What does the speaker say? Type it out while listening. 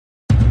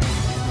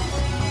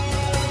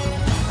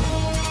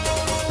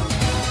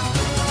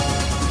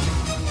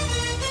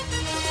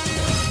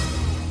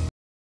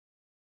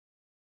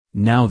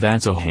Now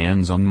that's a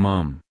hands-on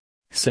mom.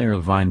 Sarah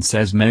Vine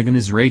says Meghan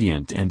is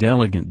radiant and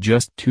elegant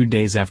just 2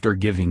 days after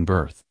giving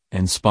birth,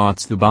 and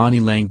spots the body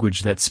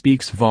language that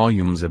speaks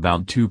volumes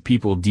about two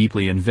people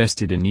deeply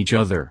invested in each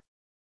other.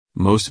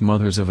 Most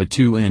mothers of a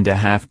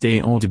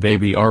 2.5-day-old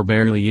baby are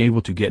barely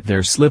able to get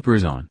their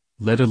slippers on,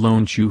 let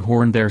alone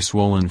shoehorn their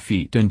swollen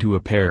feet into a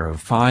pair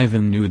of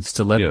 5-in nude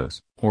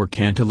stilettos, or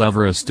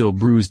cantilever a still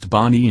bruised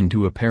body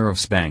into a pair of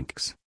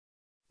Spanx.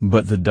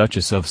 But the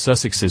Duchess of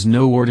Sussex is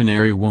no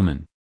ordinary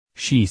woman.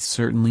 She's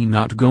certainly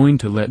not going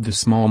to let the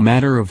small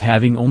matter of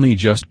having only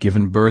just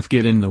given birth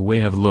get in the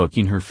way of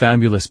looking her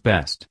fabulous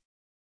best.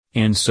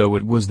 And so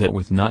it was that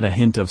with not a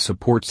hint of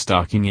support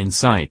stocking in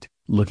sight,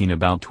 looking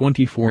about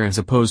 24 as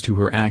opposed to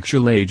her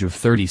actual age of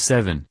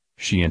 37,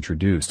 she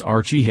introduced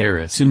Archie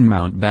Harrison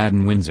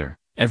Mountbatten-Windsor,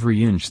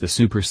 every inch the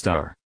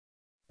superstar.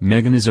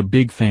 Meghan is a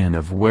big fan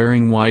of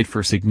wearing white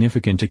for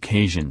significant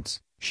occasions.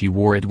 She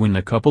wore it when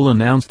the couple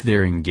announced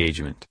their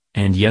engagement,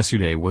 and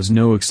yesterday was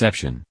no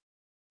exception.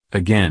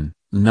 Again,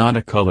 not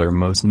a color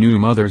most new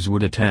mothers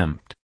would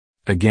attempt.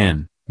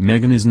 Again,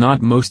 Meghan is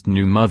not most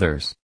new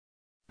mothers.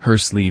 Her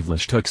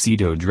sleeveless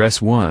tuxedo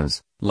dress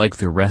was, like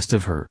the rest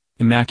of her,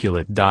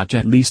 immaculate.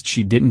 At least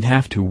she didn't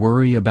have to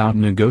worry about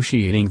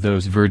negotiating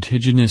those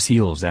vertiginous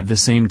heels at the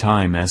same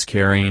time as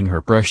carrying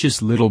her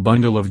precious little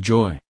bundle of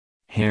joy.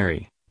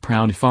 Harry,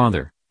 proud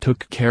father,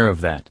 took care of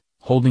that,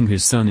 holding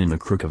his son in the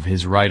crook of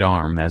his right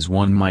arm as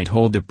one might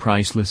hold a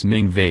priceless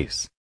Ming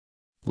vase.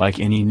 Like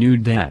any new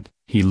dad,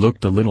 he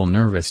looked a little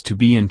nervous to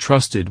be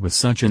entrusted with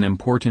such an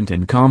important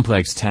and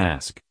complex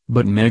task,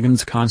 but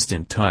Meghan's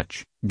constant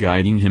touch,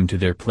 guiding him to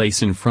their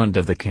place in front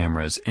of the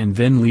cameras and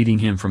then leading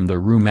him from the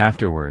room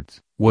afterwards,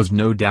 was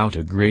no doubt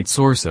a great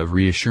source of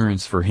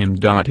reassurance for him.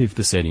 If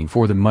the setting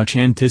for the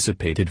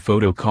much-anticipated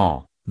photo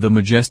call, the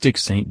majestic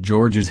St.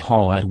 George's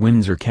Hall at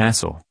Windsor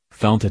Castle,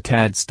 felt a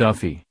tad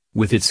stuffy,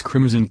 with its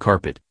crimson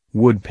carpet,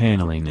 wood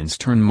paneling and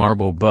stern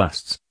marble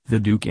busts, the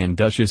Duke and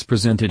Duchess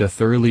presented a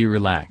thoroughly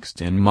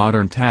relaxed and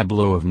modern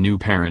tableau of new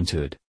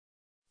parenthood.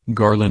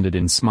 Garlanded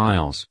in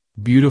smiles,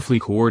 beautifully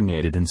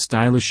coordinated in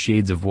stylish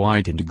shades of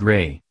white and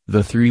gray,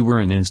 the three were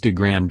an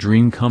Instagram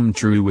dream come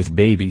true, with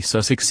baby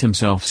Sussex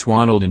himself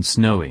swaddled in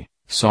snowy,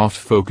 soft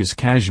focus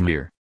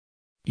cashmere.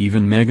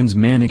 Even Meghan's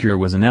manicure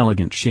was an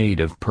elegant shade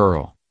of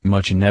pearl,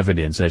 much in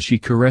evidence as she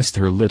caressed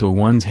her little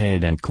one's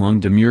head and clung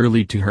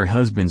demurely to her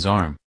husband's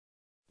arm.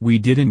 We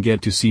didn't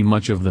get to see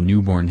much of the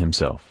newborn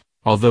himself,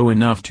 although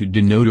enough to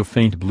denote a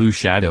faint blue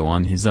shadow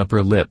on his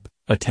upper lip,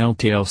 a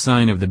telltale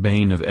sign of the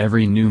bane of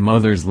every new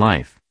mother's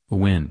life, a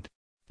wind.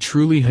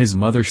 Truly his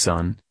mother's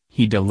son,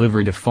 he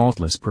delivered a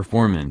faultless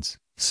performance,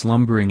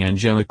 slumbering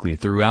angelically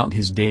throughout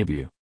his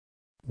debut.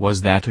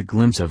 Was that a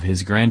glimpse of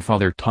his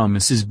grandfather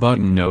Thomas's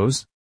button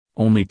nose?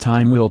 Only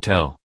time will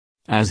tell.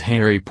 As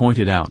Harry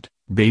pointed out,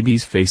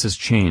 babies' faces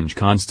change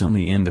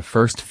constantly in the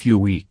first few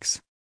weeks.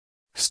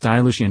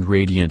 Stylish and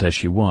radiant as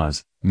she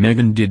was,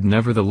 Meghan did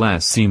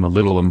nevertheless seem a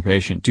little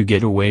impatient to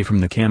get away from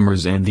the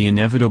cameras and the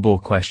inevitable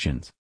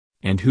questions.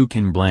 And who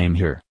can blame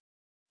her?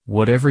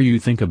 Whatever you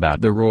think about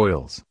the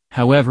royals,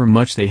 however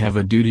much they have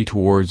a duty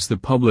towards the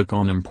public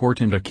on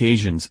important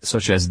occasions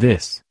such as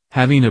this,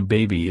 having a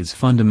baby is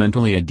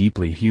fundamentally a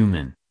deeply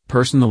human,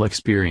 personal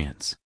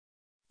experience.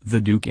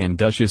 The Duke and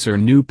Duchess are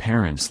new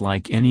parents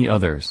like any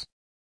others.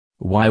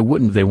 Why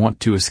wouldn't they want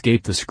to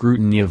escape the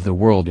scrutiny of the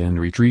world and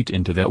retreat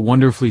into that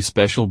wonderfully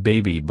special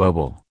baby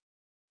bubble?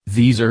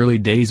 These early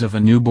days of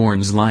a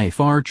newborn's life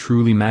are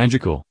truly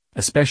magical,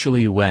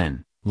 especially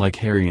when, like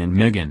Harry and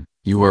Meghan,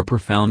 you are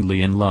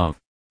profoundly in love.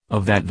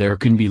 Of that there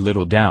can be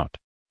little doubt.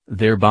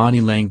 Their body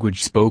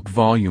language spoke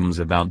volumes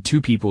about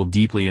two people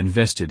deeply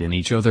invested in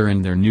each other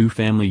and their new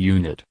family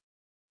unit.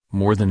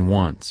 More than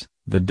once,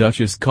 the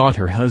Duchess caught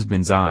her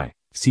husband's eye,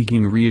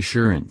 seeking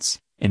reassurance,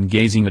 and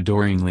gazing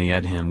adoringly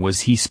at him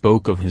as he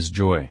spoke of his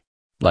joy.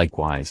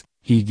 Likewise,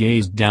 he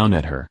gazed down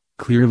at her,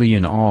 clearly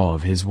in awe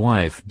of his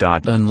wife.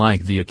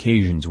 Unlike the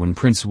occasions when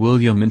Prince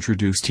William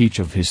introduced each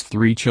of his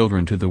 3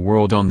 children to the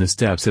world on the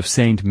steps of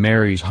St.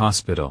 Mary's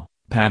Hospital,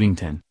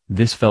 Paddington,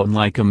 this felt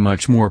like a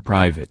much more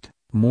private,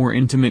 more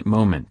intimate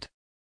moment.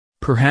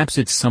 Perhaps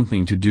it's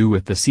something to do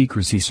with the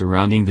secrecy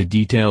surrounding the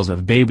details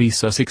of baby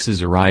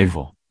Sussex's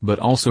arrival, but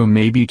also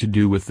maybe to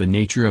do with the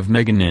nature of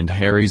Meghan and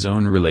Harry's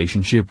own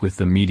relationship with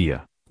the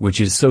media, which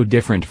is so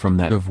different from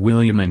that of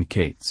William and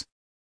Kate's.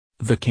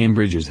 The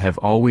Cambridges have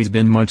always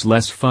been much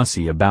less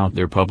fussy about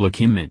their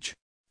public image.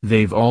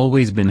 They've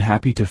always been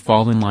happy to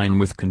fall in line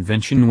with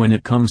convention when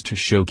it comes to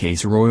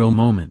showcase royal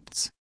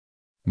moments.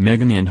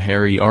 Meghan and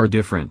Harry are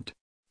different.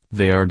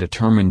 They are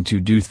determined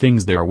to do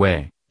things their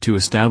way, to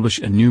establish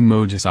a new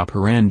modus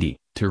operandi,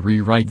 to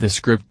rewrite the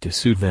script to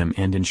suit them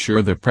and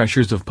ensure the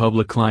pressures of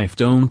public life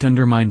don't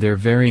undermine their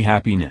very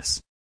happiness.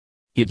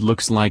 It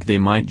looks like they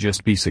might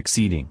just be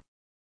succeeding.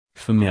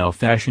 Female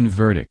fashion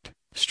verdict,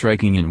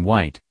 striking in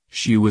white,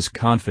 she was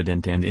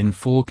confident and in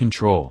full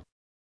control.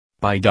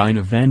 By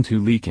Dinah Van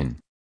Tulleken.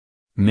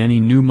 Many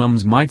new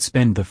mums might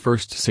spend the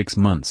first 6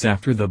 months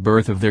after the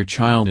birth of their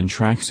child in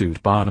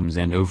tracksuit bottoms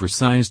and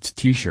oversized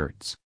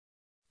t-shirts.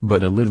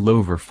 But a little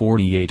over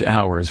 48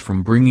 hours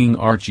from bringing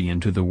Archie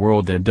into the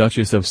world, the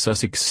Duchess of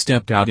Sussex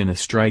stepped out in a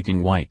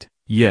striking white,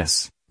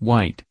 yes,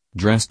 white,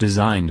 dress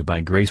designed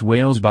by Grace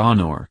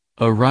Wales-Bonner,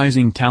 a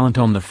rising talent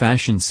on the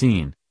fashion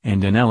scene,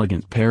 and an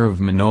elegant pair of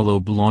Manolo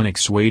Blahnik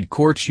suede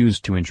court shoes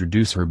to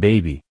introduce her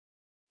baby.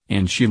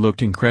 And she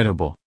looked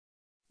incredible.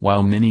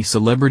 While many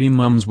celebrity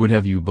mums would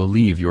have you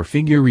believe your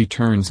figure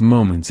returns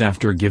moments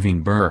after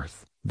giving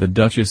birth, the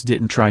Duchess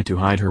didn't try to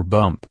hide her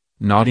bump,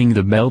 knotting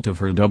the belt of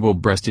her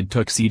double-breasted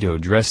tuxedo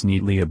dress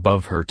neatly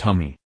above her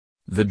tummy.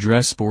 The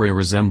dress bore a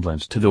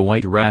resemblance to the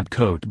white wrap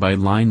coat by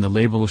line, the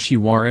label she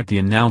wore at the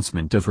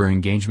announcement of her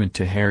engagement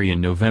to Harry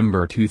in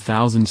November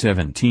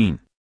 2017.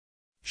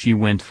 She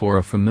went for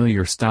a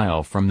familiar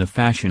style from the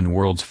fashion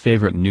world's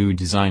favorite new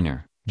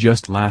designer.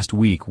 Just last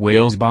week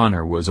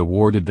Wales-Bonner was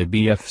awarded the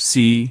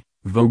BFC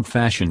Vogue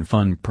Fashion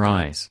Fun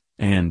Prize,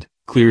 and,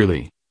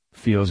 clearly,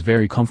 feels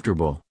very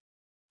comfortable.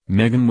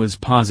 Meghan was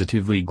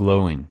positively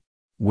glowing.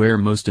 Where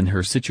most in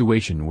her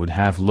situation would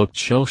have looked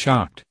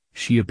shell-shocked,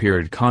 she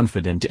appeared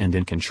confident and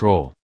in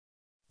control.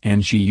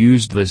 And she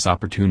used this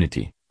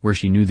opportunity, where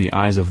she knew the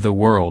eyes of the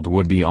world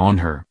would be on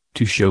her,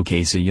 to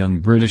showcase a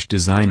young British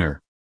designer.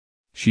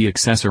 She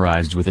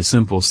accessorized with a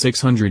simple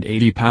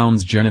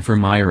 £680 Jennifer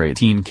Meyer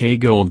 18K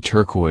gold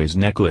turquoise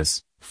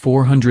necklace,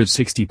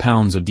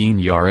 £460 Adine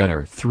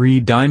Yareta 3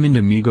 diamond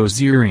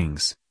Amigos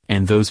earrings,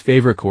 and those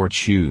favorite court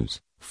shoes,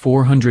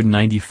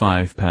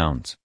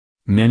 £495.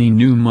 Many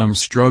new mums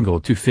struggle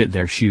to fit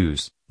their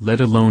shoes, let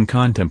alone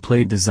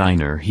contemplate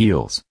designer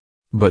heels.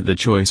 But the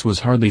choice was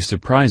hardly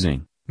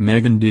surprising.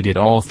 Meghan did it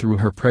all through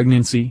her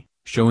pregnancy,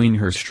 showing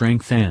her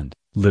strength and,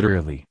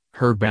 literally,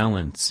 her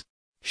balance.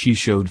 She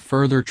showed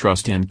further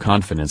trust and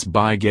confidence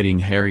by getting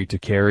Harry to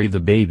carry the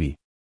baby.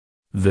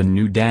 The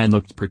new dad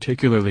looked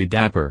particularly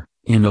dapper,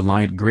 in a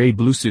light grey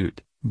blue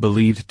suit,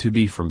 believed to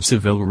be from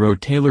Savile Row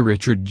tailor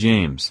Richard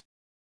James.